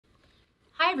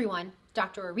Hi everyone,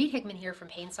 Dr. Reed Hickman here from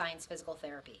Pain Science Physical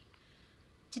Therapy.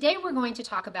 Today we're going to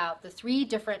talk about the 3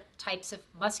 different types of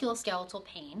musculoskeletal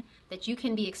pain that you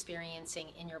can be experiencing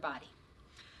in your body.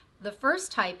 The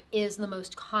first type is the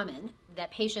most common that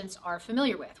patients are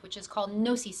familiar with, which is called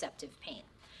nociceptive pain.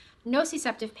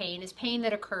 Nociceptive pain is pain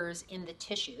that occurs in the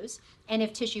tissues and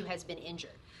if tissue has been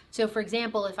injured. So for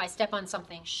example, if I step on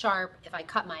something sharp, if I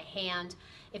cut my hand,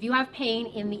 if you have pain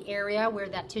in the area where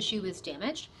that tissue is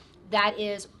damaged, that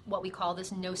is what we call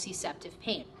this nociceptive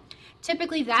pain.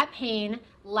 Typically that pain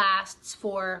lasts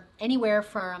for anywhere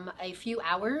from a few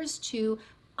hours to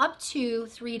up to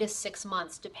 3 to 6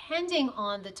 months, depending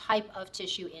on the type of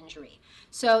tissue injury.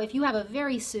 So if you have a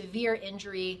very severe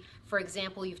injury, for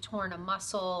example, you've torn a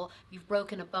muscle, you've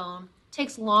broken a bone, it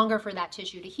takes longer for that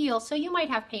tissue to heal, so you might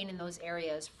have pain in those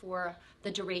areas for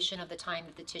the duration of the time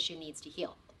that the tissue needs to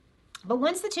heal. But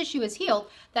once the tissue is healed,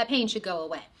 that pain should go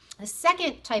away. The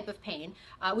second type of pain,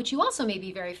 which you also may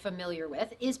be very familiar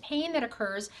with, is pain that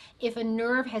occurs if a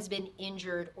nerve has been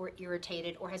injured or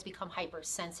irritated or has become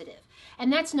hypersensitive.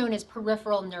 And that's known as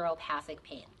peripheral neuropathic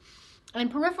pain. And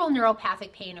peripheral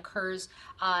neuropathic pain occurs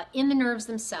in the nerves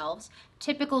themselves.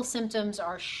 Typical symptoms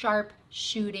are sharp,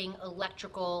 shooting,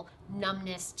 electrical,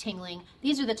 numbness, tingling.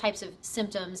 These are the types of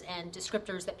symptoms and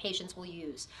descriptors that patients will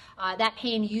use. That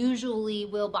pain usually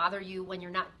will bother you when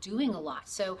you're not doing a lot.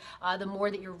 So the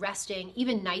more that you're resting,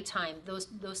 even nighttime, those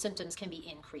symptoms can be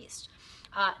increased.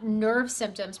 Nerve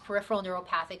symptoms, peripheral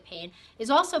neuropathic pain, is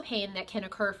also pain that can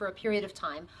occur for a period of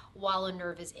time while a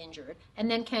nerve is injured and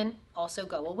then can also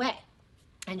go away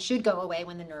and should go away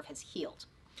when the nerve has healed.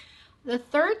 The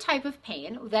third type of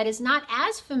pain that is not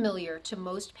as familiar to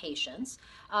most patients,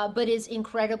 but is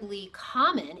incredibly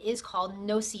common, is called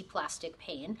nociplastic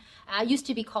pain. It used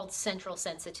to be called central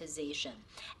sensitization.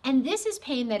 And this is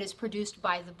pain that is produced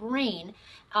by the brain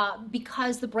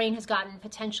because the brain has gotten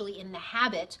potentially in the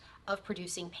habit of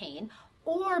producing pain,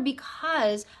 or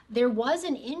because there was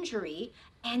an injury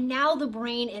and now the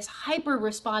brain is hyper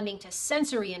responding to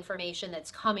sensory information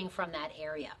that's coming from that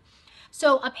area.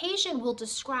 So a patient will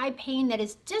describe pain that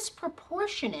is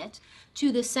disproportionate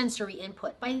to the sensory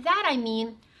input. By that I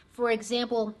mean, for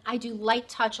example, I do light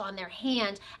touch on their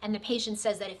hand and the patient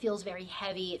says that it feels very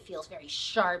heavy, it feels very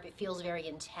sharp, it feels very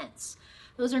intense.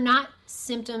 Those are not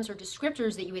symptoms or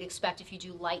descriptors that you would expect if you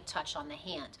do light touch on the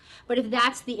hand. But if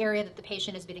that's the area that the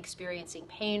patient has been experiencing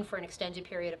pain for an extended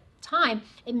period of time,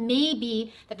 it may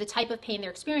be that the type of pain they're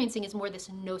experiencing is more this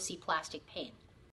nociplastic pain.